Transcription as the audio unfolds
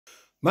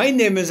My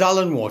name is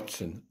Alan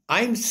Watson.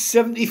 I'm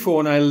 74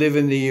 and I live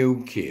in the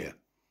UK.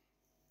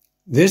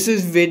 This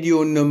is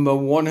video number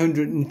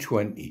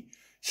 120.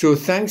 So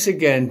thanks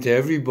again to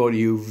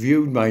everybody who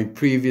viewed my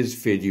previous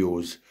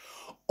videos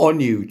on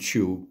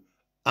YouTube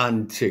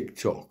and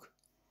TikTok.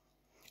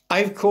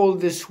 I've called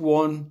this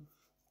one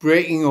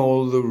Breaking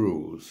All the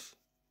Rules.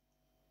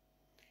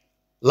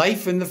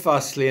 Life in the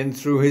fast lane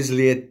through his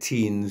late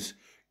teens,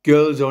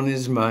 girls on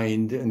his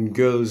mind and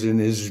girls in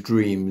his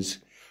dreams,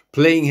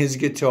 playing his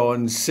guitar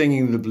and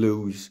singing the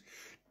blues,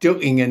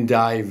 ducking and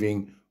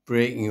diving,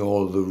 breaking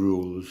all the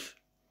rules.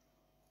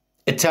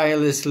 A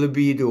tireless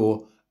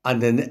libido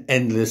and an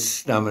endless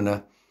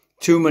stamina,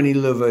 too many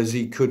lovers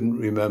he couldn't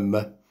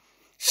remember,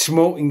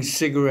 smoking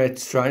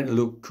cigarettes trying to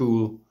look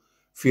cool,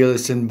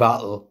 fearless in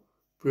battle,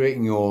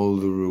 breaking all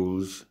the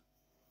rules.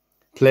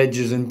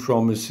 Pledges and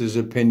promises,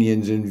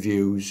 opinions and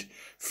views,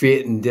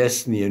 fate and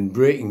destiny and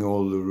breaking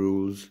all the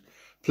rules.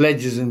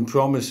 Pledges and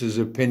promises,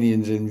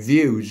 opinions and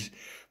views,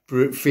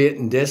 fate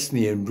and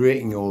destiny and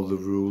breaking all the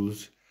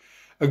rules.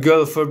 A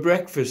girl for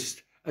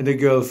breakfast and a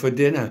girl for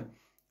dinner.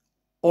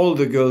 All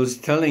the girls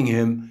telling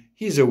him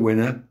he's a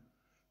winner.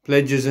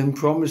 Pledges and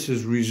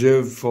promises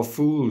reserved for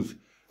fools.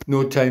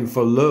 No time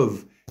for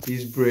love,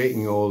 he's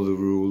breaking all the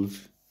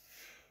rules.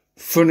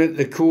 Fun at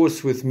the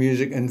coast with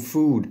music and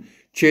food,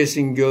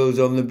 chasing girls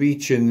on the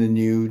beach in the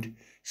nude,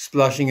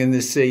 splashing in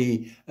the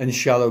sea and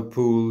shallow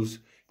pools,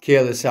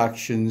 careless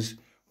actions,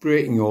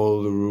 breaking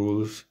all the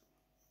rules.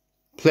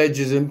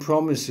 Pledges and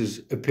promises,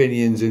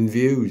 opinions and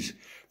views,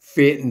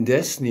 fate and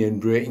destiny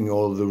and breaking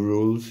all the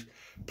rules.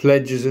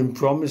 Pledges and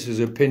promises,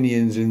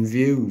 opinions and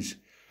views,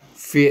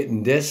 fate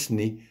and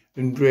destiny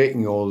and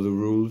breaking all the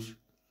rules.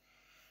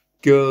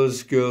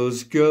 Girls,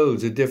 girls,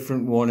 girls, a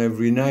different one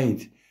every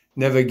night,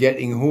 never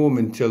getting home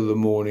until the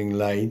morning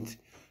light.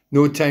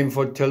 No time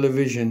for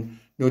television,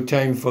 no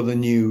time for the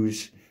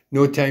news,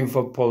 no time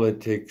for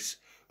politics,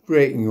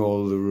 breaking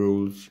all the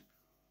rules.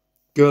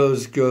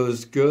 Girls,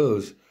 girls,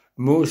 girls,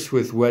 most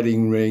with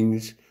wedding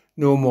rings,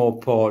 no more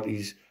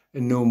parties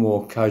and no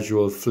more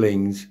casual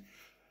flings.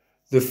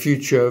 The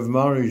future of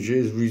marriage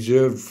is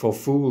reserved for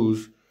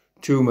fools,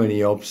 too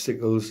many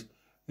obstacles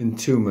and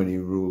too many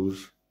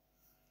rules.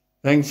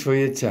 Thanks for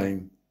your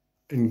time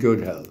and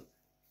good health.